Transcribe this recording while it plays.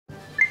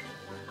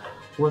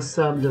What's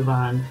up,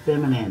 Divine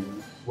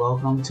Feminine?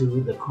 Welcome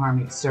to the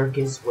Karmic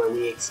Circus, where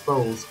we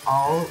expose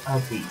all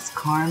of these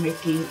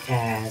karmic-y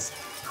ass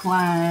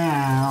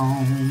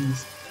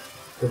clowns.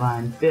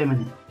 Divine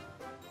Feminine,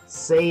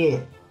 say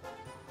it.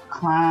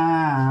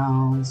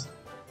 Clowns.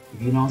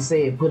 If you don't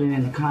say it, put it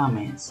in the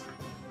comments,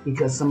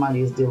 because somebody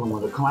is dealing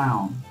with a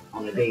clown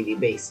on a daily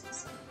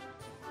basis.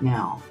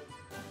 Now,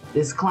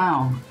 this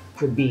clown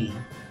could be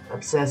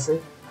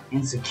obsessive,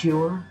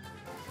 insecure,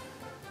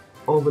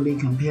 overly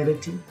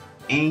competitive,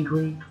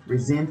 angry,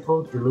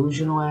 resentful,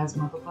 delusional ass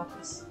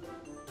motherfuckers.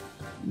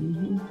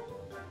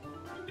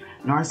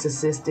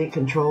 Narcissistic,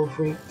 control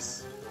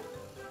freaks.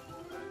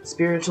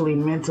 Spiritually,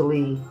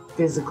 mentally,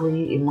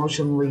 physically,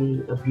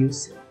 emotionally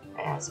abusive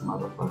ass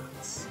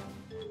motherfuckers.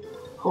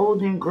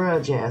 Holding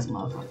grudge ass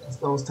motherfuckers.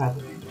 Those type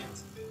of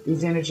energies.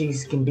 These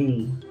energies can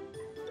be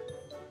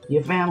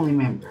your family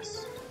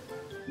members,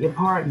 your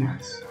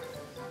partners,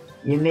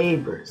 your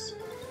neighbors,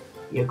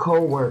 your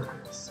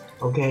co-workers,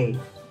 okay?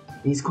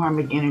 These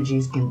karmic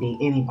energies can be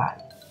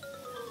anybody.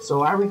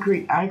 So I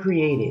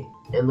created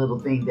a little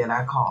thing that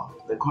I call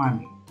the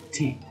karmic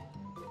tent.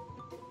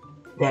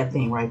 That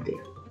thing right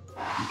there,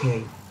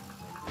 okay?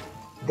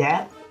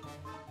 That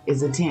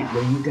is a tent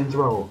where you can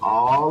throw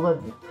all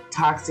of the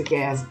toxic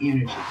ass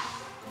energy,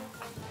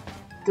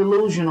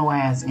 delusional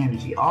ass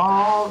energy,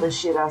 all the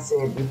shit I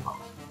said before,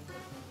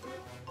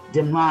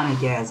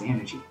 demonic ass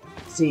energy.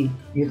 See,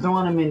 you're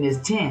throwing them in this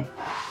tent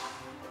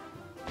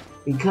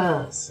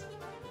because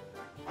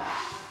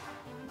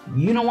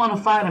you don't want to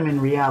fight them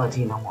in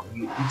reality no more.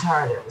 You're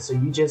tired of it. So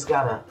you just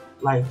gotta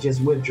just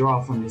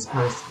withdraw from this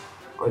person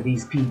or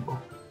these people.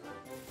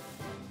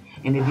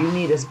 And if you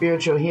need a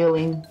spiritual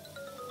healing,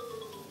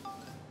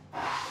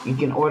 you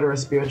can order a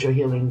spiritual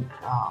healing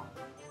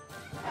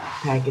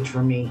package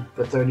from me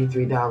for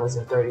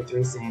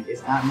 $33.33.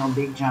 It's not no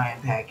big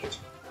giant package.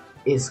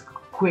 It's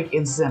quick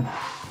and simple.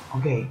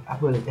 Okay, I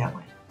put it that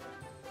way.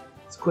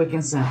 It's quick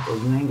and simple.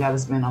 You ain't got to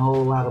spend a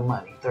whole lot of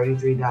money.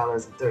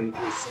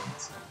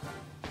 $33.33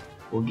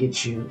 will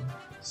get you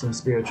some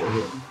spiritual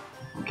healing.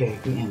 Okay,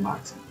 if you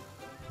inbox me.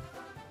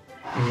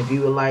 And if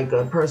you would like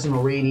a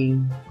personal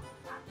reading,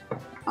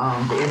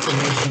 the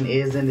information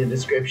is in the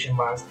description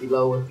box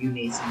below. If you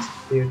need some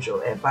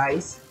spiritual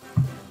advice,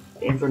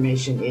 the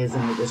information is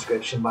in the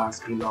description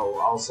box below.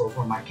 Also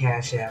for my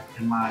Cash App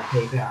and my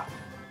PayPal.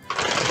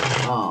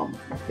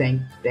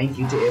 Thank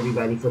you to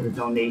everybody for the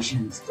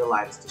donations, the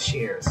likes, the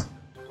shares,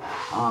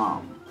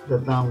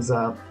 the thumbs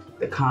up,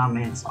 the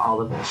comments,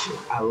 all of that shit.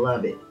 I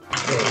love it.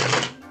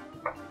 Okay.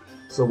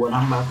 So what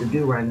I'm about to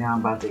do right now,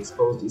 I'm about to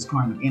expose these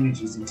karmic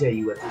energies and tell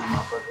you what these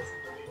motherfuckers.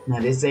 Now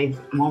this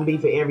won't be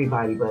for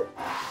everybody, but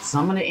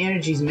some of the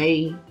energies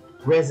may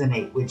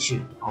resonate with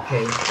you.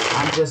 Okay,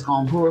 I'm just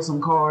gonna pull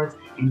some cards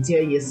and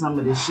tell you some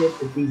of the shit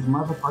that these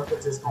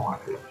motherfuckers is going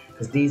through,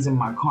 because these are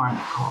my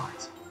karmic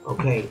cards.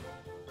 Okay,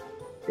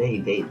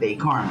 they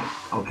karmic.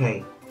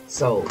 Okay,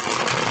 so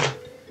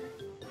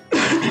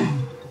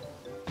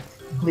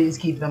please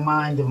keep in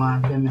mind,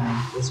 Divine Feminine,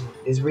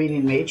 this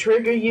reading may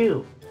trigger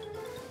you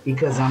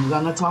because I'm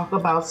gonna talk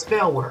about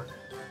spell work.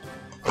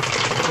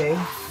 Okay,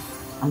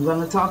 I'm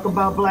gonna talk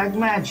about black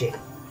magic.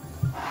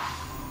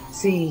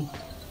 See,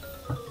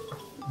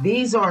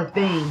 these are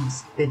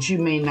things that you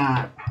may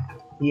not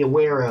be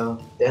aware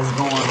of that's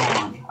going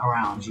on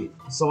around you.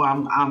 So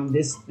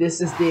this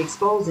is the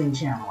exposing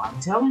channel. I'm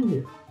telling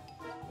you,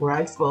 where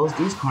I expose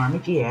these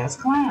karmic-y ass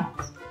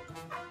clowns.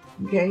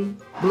 Okay?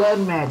 Blood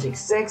magic,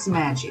 sex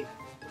magic,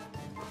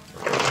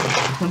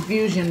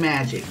 confusion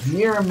magic,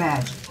 mirror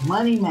magic,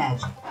 money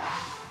magic.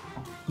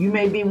 You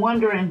may be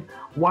wondering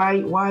why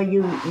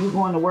you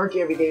going to work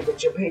every day,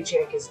 but your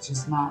paycheck is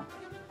just not.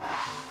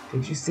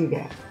 Did you see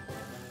that?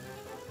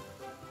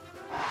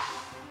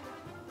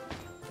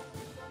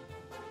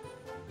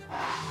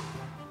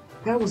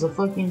 That was a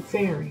fucking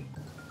fairy.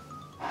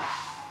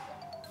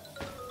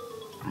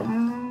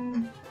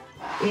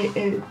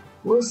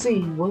 We'll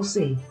see. We'll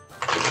see.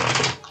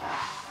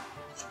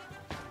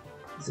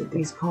 Is it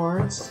these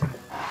cards?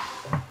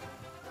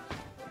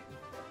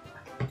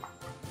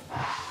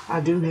 I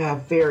do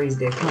have fairies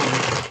that come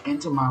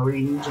into my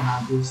readings, and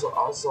I do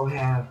also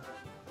have.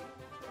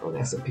 Oh,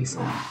 that's a piece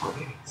of land.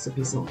 Okay, it's a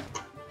piece of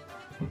land.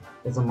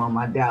 Because I'm on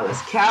my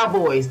Dallas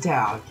Cowboys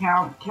towel.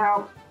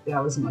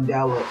 Dallas,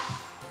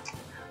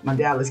 my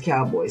Dallas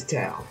Cowboys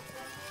towel.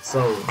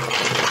 So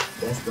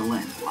that's the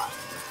lens line.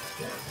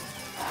 Okay.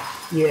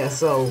 Yeah,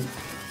 so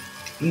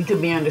you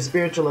could be under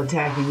spiritual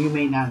attack and you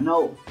may not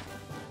know.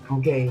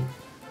 Okay.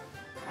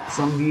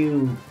 Some of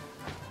you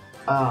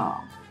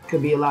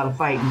could be a lot of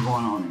fighting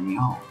going on in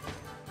your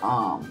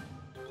home.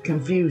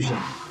 Confusion.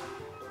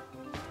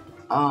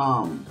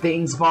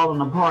 Things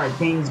falling apart,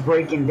 things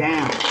breaking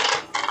down.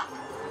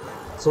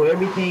 So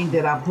everything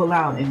that I pull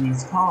out in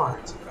these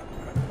cards,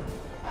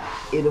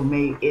 it will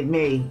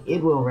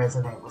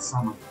resonate with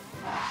some of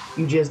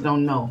you. You just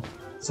don't know.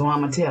 So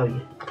I'm gonna tell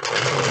you.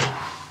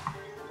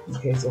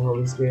 Okay, so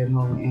Holy Spirit,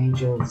 holy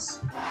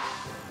angels,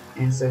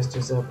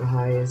 ancestors of the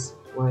highest,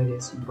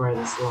 whitest, and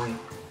brightest light,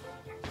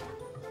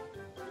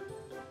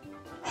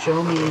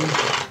 Show me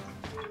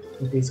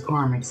what these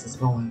karmics is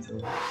going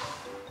through.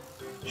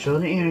 Show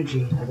the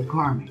energy of the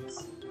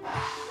karmics.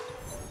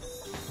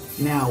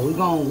 Now we're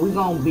gonna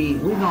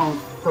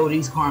throw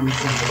these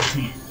karmics into the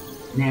tent.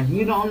 Now if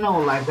you don't know,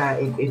 like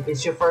if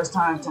it's your first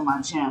time to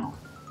my channel,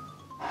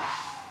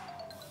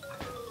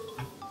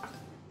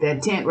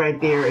 that tent right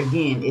there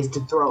again is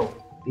to throw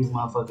these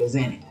motherfuckers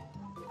in it.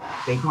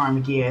 They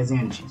karmic ass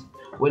energies.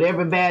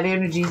 Whatever bad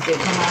energies that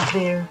come out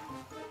there,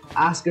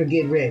 Oscar,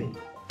 get ready.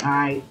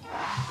 Alright?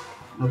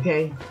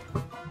 Okay?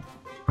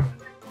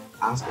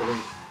 Oscar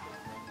ready.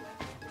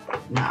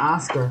 Now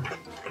Oscar,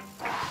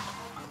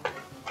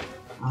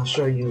 I'll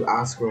show you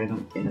Oscar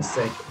in a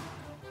second.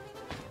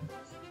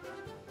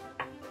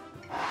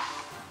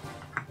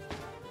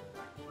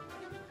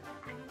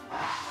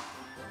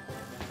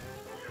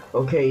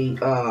 Okay,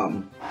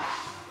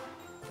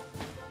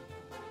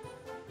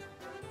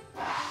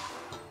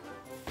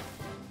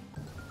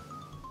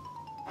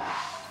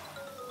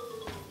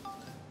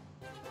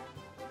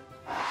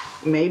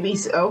 maybe,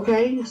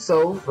 okay,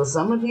 so for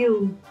some of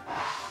you,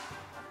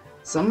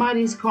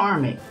 somebody's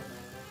karmic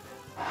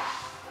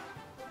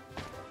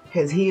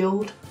has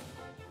healed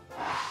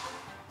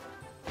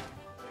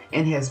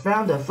and has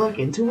found a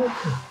fucking Two of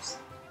Cups.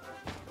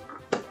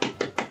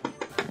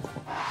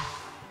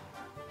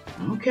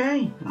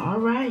 Okay, all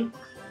right.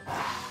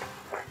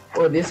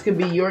 Or this could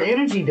be your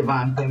energy,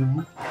 Divine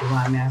Feminine,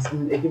 Divine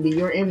Masculine. It could be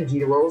your energy.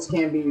 The roles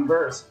can be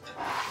reversed.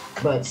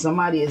 But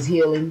somebody is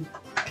healing.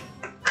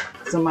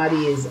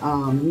 Somebody is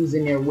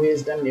using their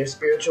wisdom, their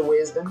spiritual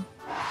wisdom.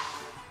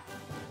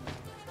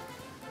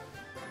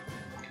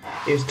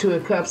 There's Two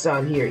of Cups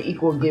out here,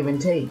 equal give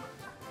and take.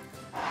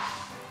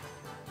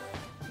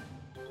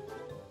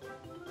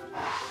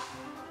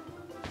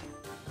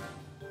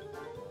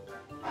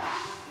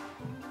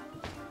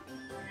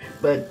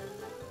 But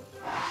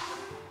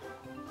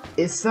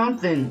it's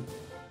something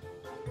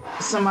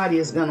somebody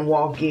is going to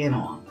walk in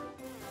on.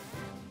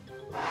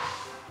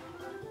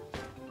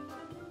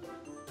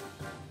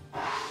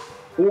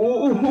 Ooh,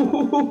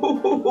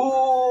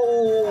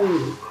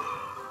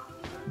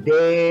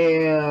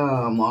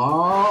 damn.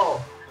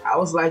 Oh, I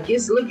was like,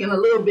 it's looking a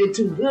little bit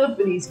too good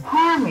for these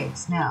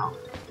karmics now.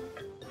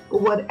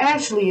 But what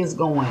actually is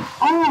going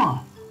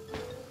on?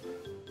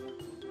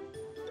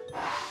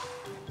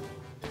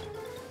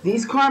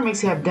 These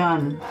karmics have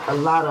done a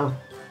lot of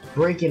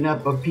breaking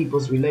up of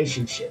people's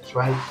relationships,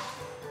 right?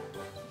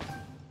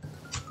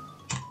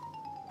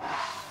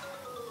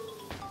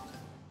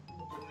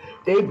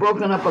 They've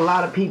broken up a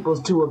lot of people's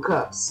Two of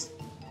Cups.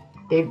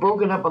 They've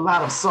broken up a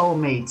lot of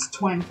soulmates,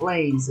 twin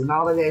flames, and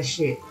all of that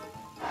shit.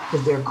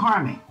 Because they're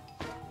karmic.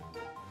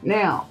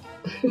 Now,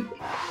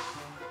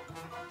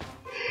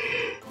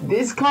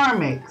 this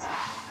karmic,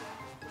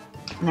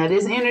 now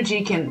this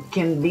energy can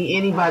be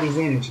anybody's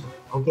energy.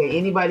 Okay,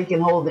 anybody can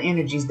hold the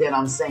energies that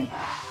I'm saying.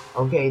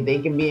 Okay, they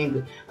can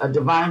be a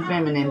divine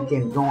feminine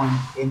can go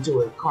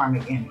into a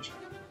karmic energy.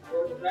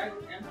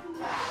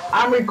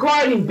 I'm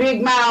recording,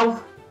 big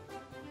mouth.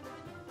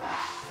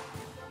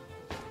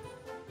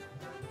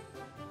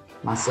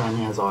 My son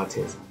has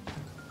autism.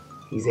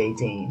 He's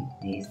 18.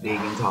 He's big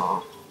and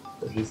tall,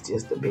 but he's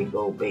just a big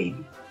old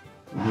baby.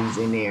 And he's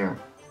in there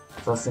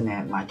fussing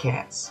at my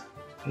cats.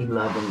 He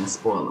loves them and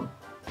spoil them,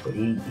 but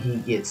he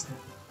gets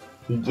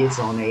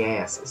on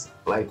their asses.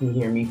 Like he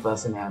hear me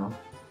fussing at him,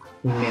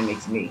 he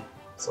mimics me.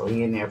 So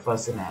he in there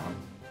fussing at him.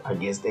 I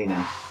guess they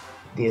done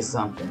did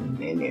something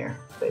in there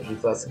that he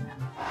fussing at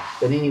him.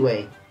 But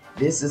anyway,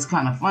 this is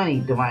kind of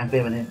funny, Divine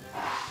Feminine,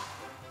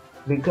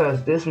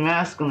 because this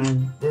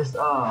masculine, this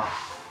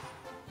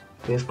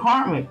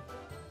karmic,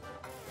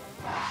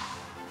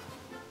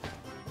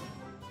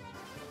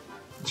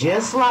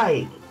 just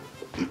like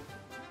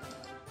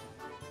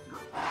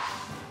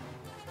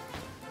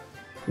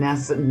now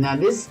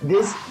this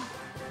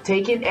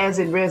take it as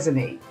it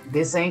resonates.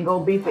 This ain't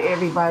gonna be for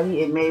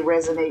everybody. It may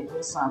resonate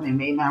with some. It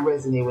may not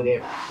resonate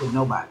with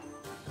nobody.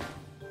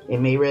 It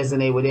may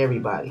resonate with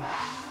everybody.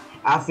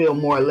 I feel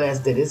more or less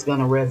that it's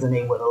gonna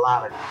resonate with a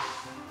lot of you.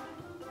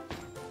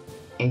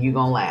 And you're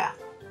gonna laugh.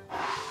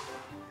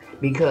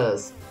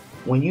 Because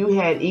when you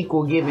had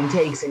equal give and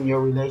takes in your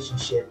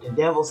relationship, the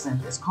devil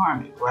sent this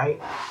karmic, right?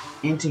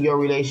 Into your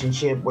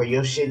relationship where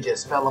your shit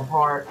just fell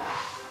apart.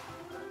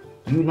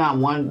 You not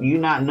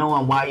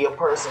knowing why your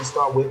person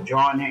start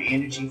withdrawing their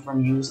energy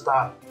from you,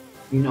 stop,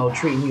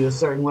 treating you a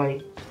certain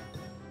way.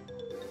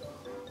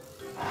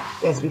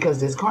 That's because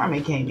this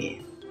karma came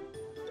in.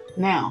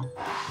 Now,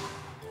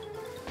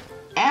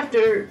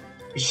 after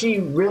she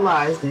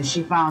realized and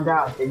she found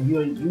out that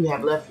you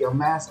have left your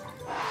master,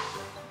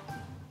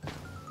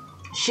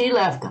 she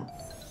left him.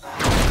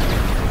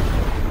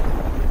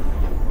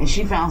 And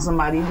she found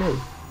somebody new.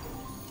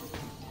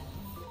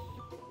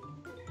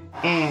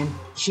 And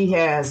she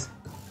has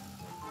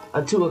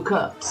a Two of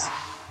Cups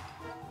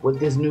with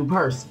this new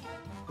person,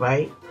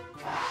 right?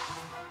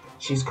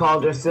 She's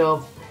called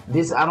herself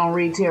this. I don't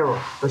read tarot,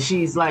 but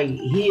she's like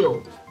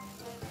healed.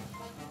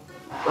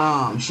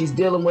 She's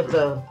dealing with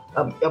a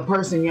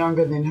person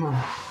younger than her.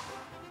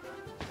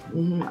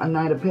 A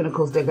Knight of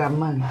Pentacles that got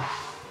money.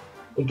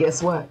 But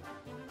guess what?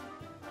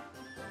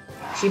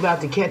 She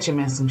about to catch him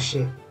in some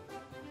shit.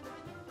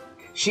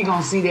 She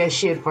gonna see that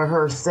shit for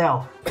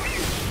herself.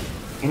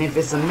 And if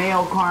it's a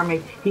male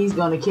karmic, he's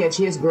gonna catch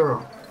his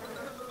girl.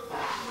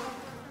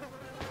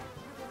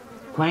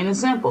 Plain and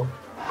simple.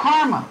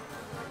 Karma.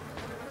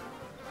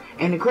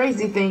 And the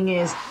crazy thing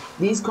is,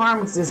 these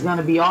karmics is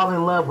gonna be all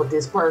in love with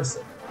this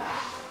person.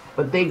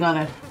 But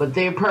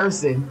their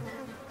person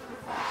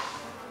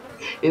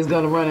is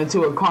gonna run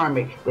into a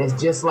karmic that's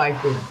just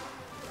like them.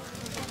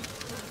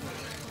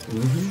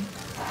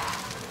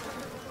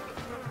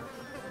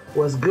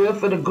 What's good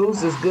for the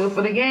goose is good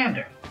for the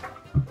gander.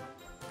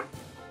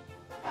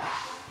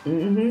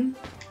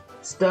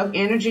 Stuck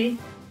energy.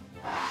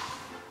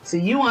 So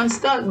you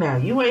unstuck now.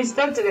 You ain't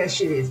stuck to that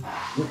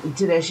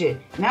shit.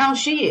 Now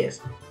she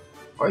is.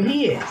 Or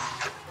he is.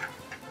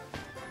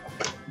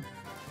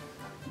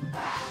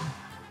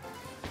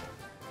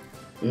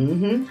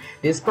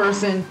 This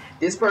person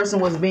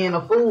was being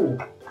a fool.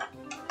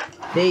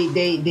 They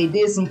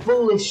did some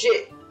foolish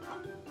shit.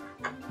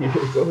 Here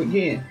we go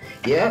again.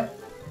 Yep.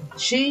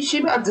 She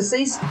about to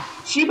see.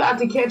 She about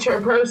to catch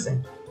her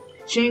person.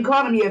 She ain't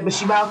caught him yet, but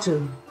she about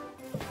to.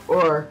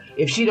 Or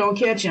if she don't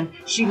catch him,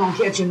 she gonna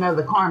catch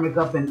another karmic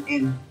up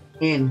in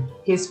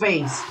his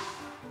face.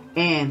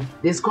 And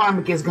this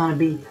karmic is gonna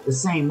be the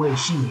same way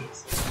she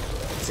is.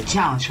 It's a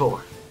challenge for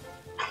her.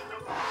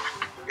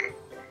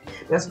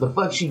 That's what the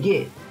fuck she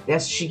get.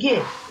 That's what she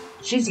get.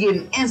 She's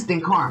getting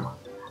instant karma.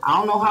 I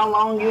don't know how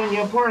long you and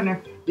your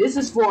partner. This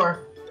is for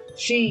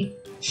she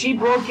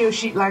broke your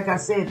shit. Like I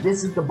said,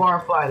 this is the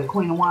barfly, the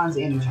Queen of Wands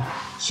energy.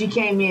 She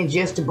came in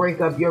just to break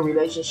up your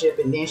relationship,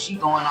 and then she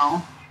going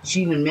on.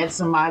 She done met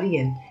somebody,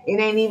 and it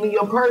ain't even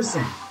your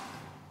person.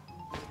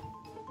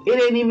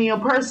 It ain't even your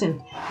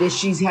person that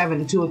she's having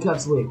the Two of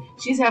Cups with.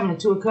 She's having the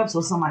Two of Cups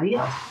with somebody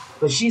else,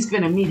 but she's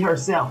finna meet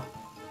herself.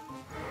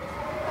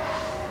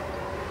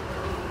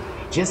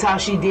 Just how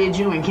she did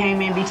you and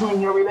came in between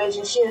your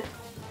relationship,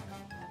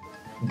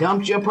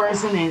 dumped your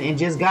person and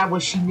just got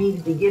what she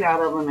needed to get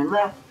out of him and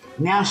left.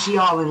 Now she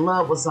all in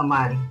love with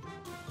somebody.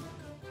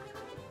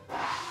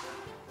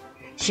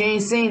 She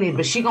ain't seen it,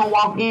 but she gonna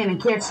walk in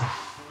and catch him.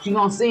 She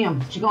gonna see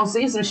him. She gonna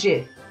see some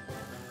shit.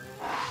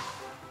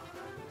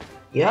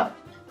 Yep.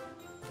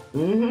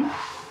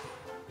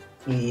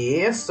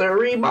 Yes,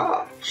 sirree,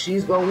 Bob.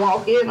 She's gonna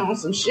walk in on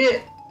some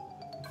shit.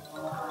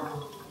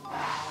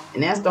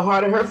 And that's the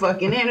heart of her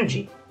fucking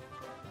energy.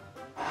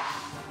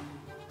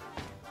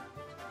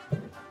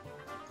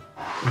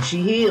 And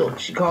she healed.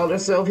 She called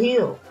herself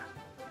healed.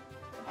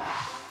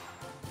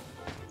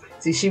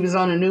 See, she was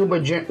on a new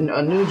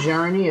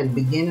journey, a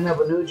beginning of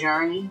a new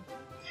journey,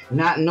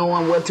 not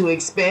knowing what to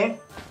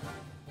expect.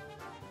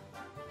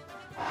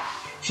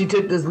 She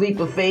took this leap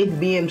of faith,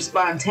 being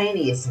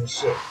spontaneous and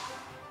shit.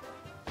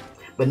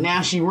 But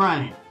now she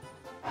running.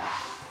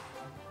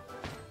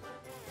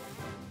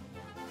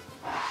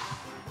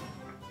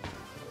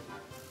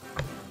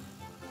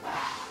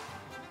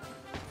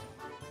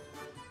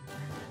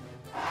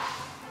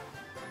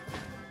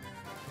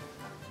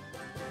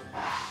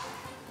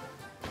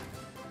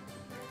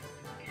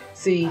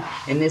 See,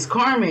 in this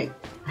karmic,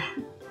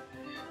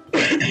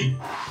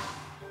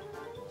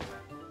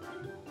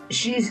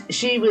 she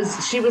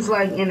was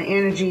like in the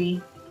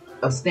energy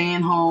of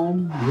staying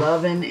home,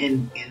 loving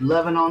and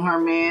loving on her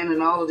man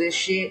and all of this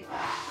shit.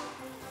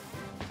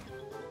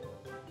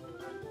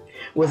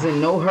 Was in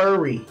no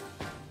hurry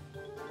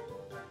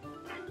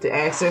to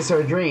access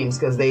her dreams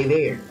because they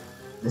there.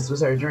 This was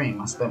her dream.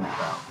 My stomach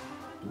out.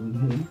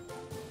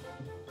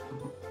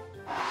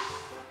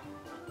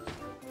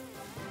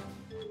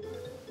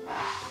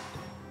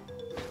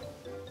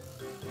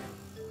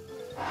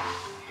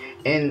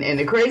 And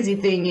the crazy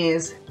thing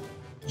is,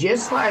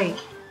 just like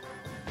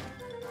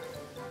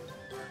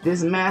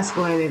this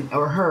masculine,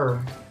 or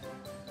her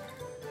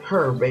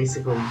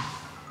basically,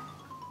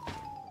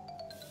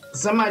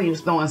 somebody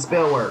was throwing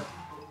spell work.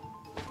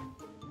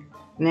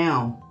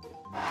 Now,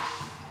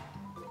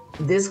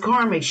 this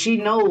karmic, she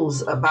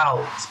knows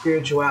about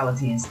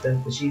spirituality and stuff,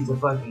 but she's a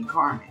fucking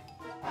karmic.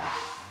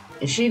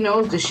 And she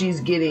knows that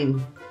she's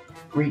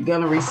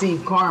gonna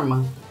receive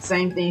karma.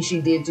 Same thing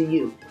she did to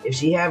you. If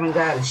she haven't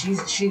got it,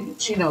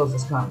 she knows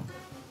it's coming.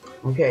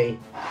 Okay.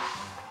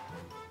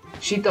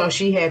 She thought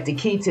she had the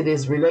key to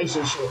this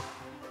relationship,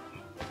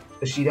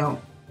 but she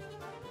don't.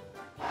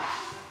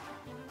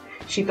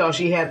 She thought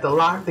she had to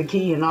lock the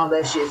key and all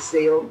that shit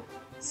sealed,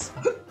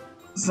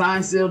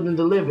 signed, sealed, and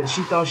delivered.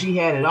 She thought she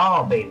had it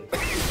all, baby,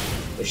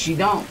 but she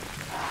don't.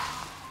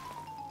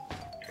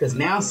 Because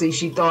now, see,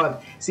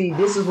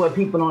 this is what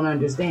people don't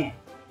understand.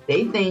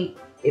 They think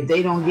if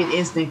they don't get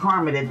instant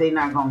karma that they're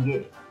not gonna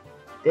get it.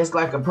 That's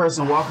like a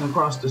person walking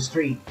across the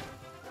street.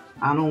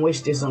 I don't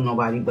wish this on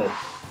nobody, but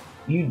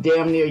you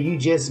damn near, you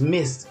just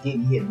missed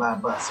getting hit by a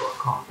bus or a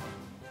car.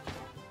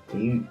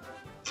 You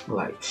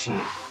like,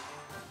 shit.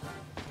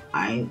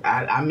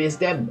 I missed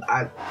that.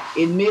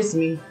 It missed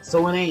me,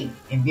 so it ain't.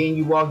 And then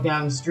you walk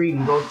down the street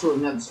and go to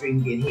another street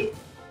and get hit.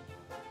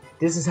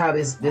 This is how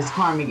this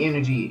karmic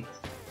energy is.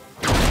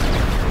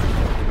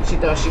 She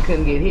thought she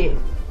couldn't get hit.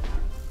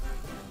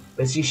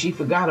 But see, she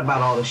forgot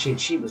about all the shit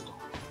she was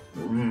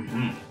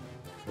doing.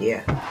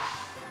 Yeah.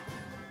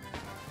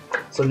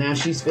 So now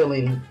she's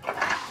feeling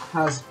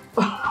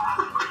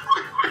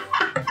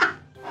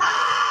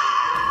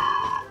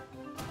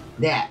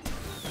that.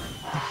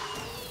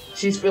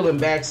 She's feeling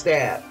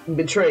backstabbed,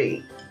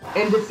 betrayed,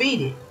 and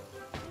defeated.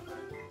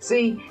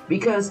 See,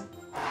 because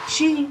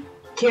she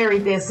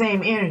carried that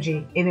same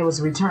energy and it was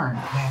returned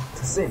back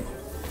to sin.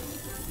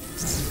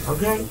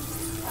 Okay?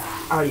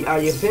 Are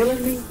you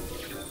feeling me?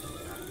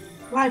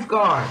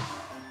 Lifeguard.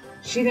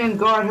 She didn't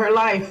guard her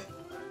life.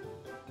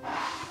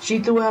 She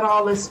threw out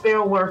all this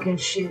spell work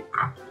and shit.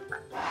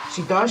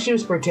 She thought she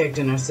was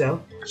protecting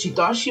herself. She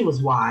thought she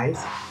was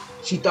wise.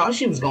 She thought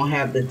she was going to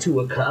have the Two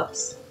of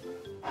Cups.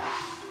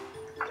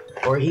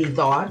 Or he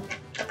thought.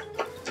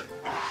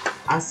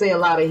 I say a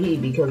lot of he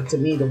because to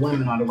me the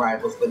women are the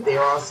rivals, but there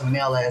are some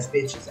male ass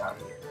bitches out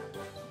here.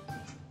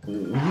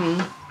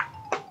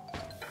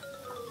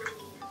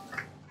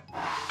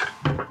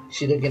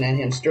 She looking at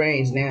him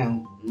strange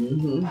now.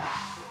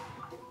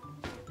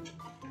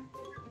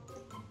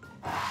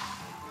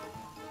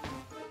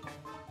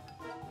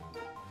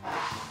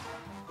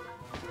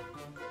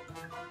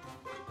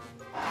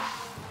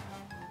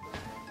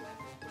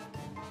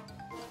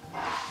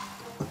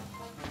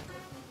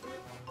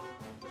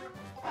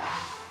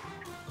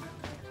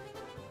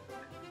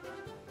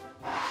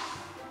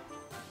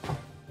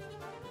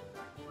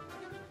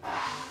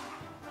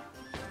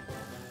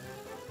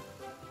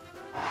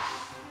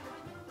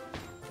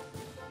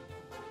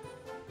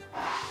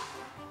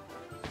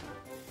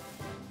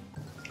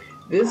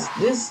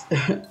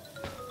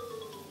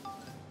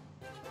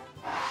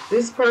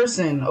 This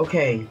person,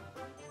 okay,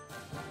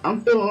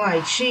 I'm feeling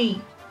like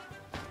she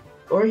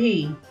or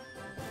he,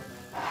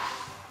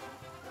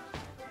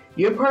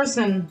 your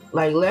person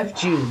like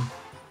left you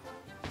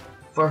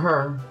for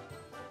her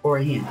or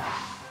him,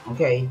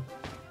 okay?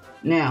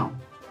 Now,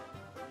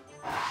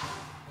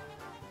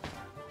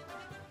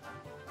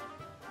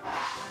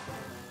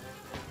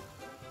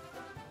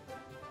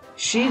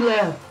 she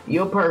left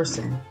your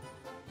person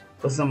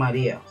for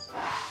somebody else.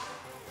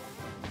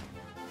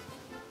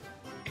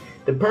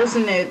 The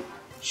person that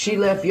she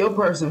left your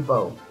person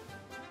for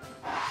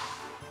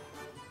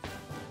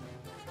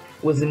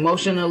was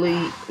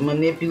emotionally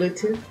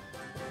manipulative,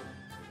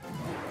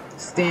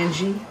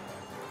 stingy.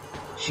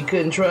 She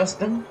couldn't trust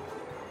him.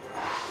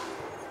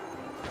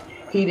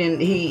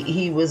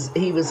 He was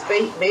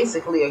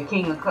basically a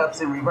King of Cups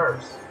in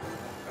reverse.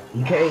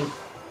 Okay?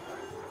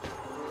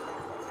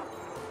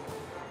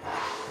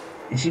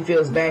 And she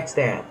feels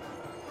backstabbed.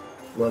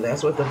 Well,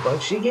 that's what the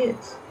fuck she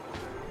gets.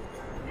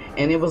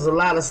 And it was a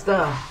lot of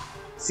stuff.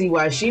 See,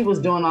 while she was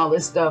doing all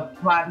this stuff,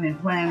 plotting and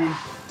planning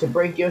to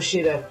break your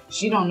shit up,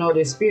 she don't know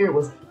that spirit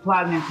was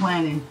plotting and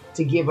planning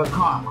to give her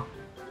karma.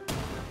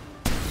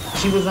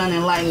 She was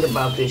unenlightened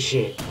about this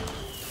shit.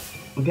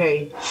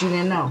 Okay? She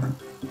didn't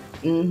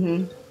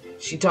know.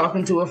 She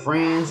talking to her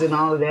friends and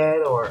all of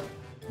that, or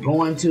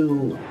going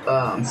to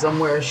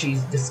somewhere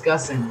she's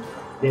discussing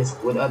this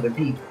with other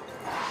people.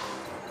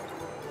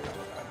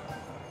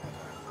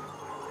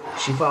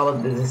 She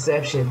followed the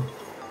deception.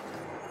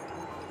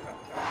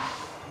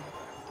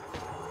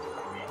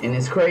 And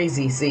it's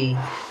crazy, see,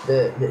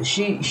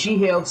 she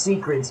held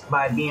secrets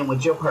by being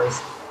with your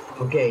person,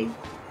 okay?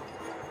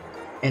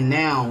 And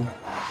now,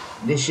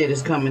 this shit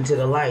is coming to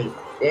the light,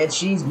 that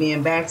she's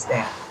being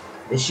backstabbed,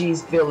 that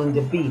she's feeling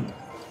defeated,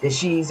 that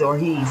she's or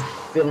he's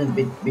feeling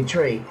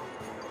betrayed.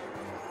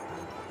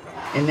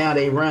 And now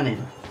they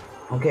running,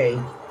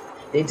 okay?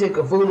 They took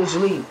a foolish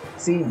leap.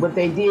 See, what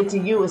they did to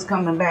you is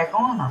coming back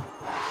on them.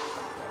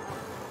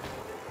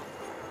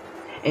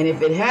 And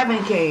if it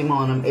haven't came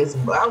on them, it's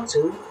about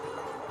to.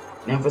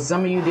 Now, for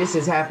some of you, this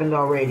has happened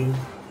already.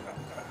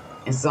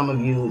 And some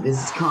of you,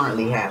 this is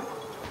currently happening.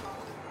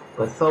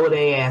 But throw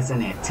their ass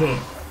in that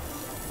tent.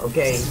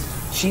 Okay?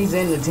 She's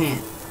in the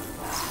tent.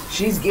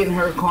 She's getting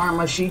her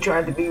karma. She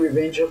tried to be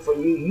revengeful for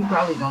you. You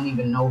probably don't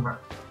even know her.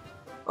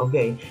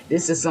 Okay?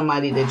 This is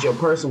somebody that your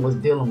person was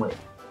dealing with.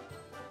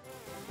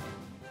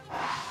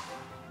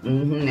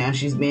 Now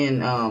she's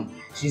being,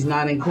 she's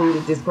not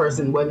included. This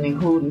person wasn't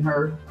including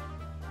her.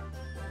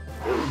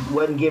 It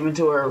wasn't giving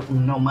to her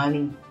no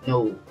money,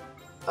 no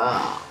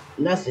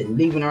nothing,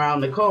 leaving her out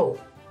in the cold,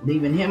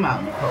 leaving him out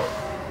in the cold.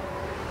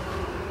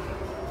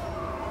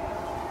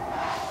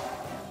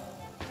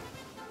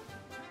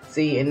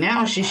 See, and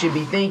now she should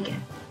be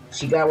thinking.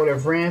 She got with her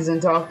friends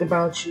and talked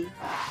about you.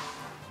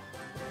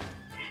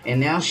 And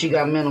now she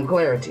got mental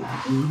clarity.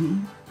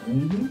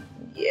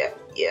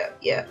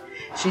 Yeah.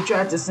 She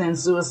tried to send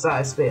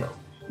suicide spells.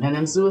 Now,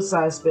 them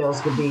suicide spells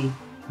could be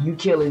you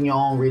killing your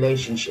own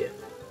relationship.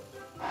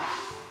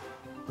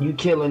 You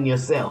killing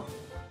yourself.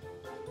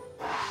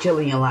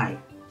 Killing your life.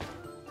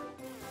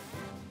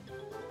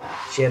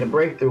 She had a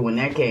breakthrough when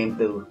that came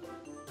through.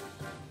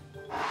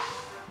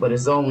 But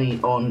it's only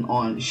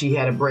on she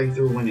had a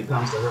breakthrough when it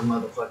comes to her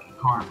motherfucking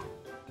karma.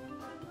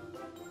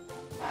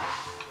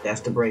 That's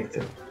the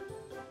breakthrough.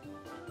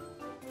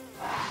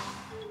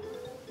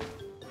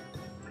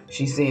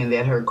 She's seeing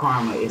that her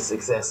karma is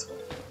successful.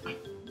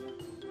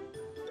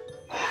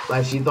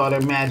 Like she thought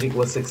her magic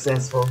was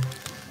successful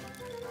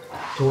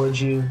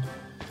towards you.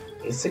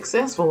 It's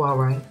successful, all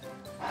right.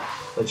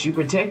 But you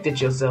protected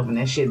yourself and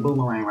that shit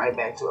boomerang right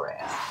back to her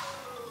ass.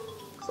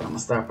 So I'm going to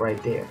stop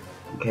right there,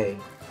 okay?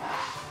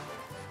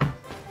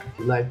 If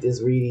you like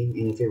this reading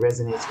and if it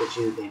resonates with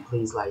you, then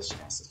please like, share,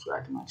 and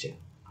subscribe to my channel.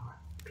 All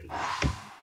right, peace.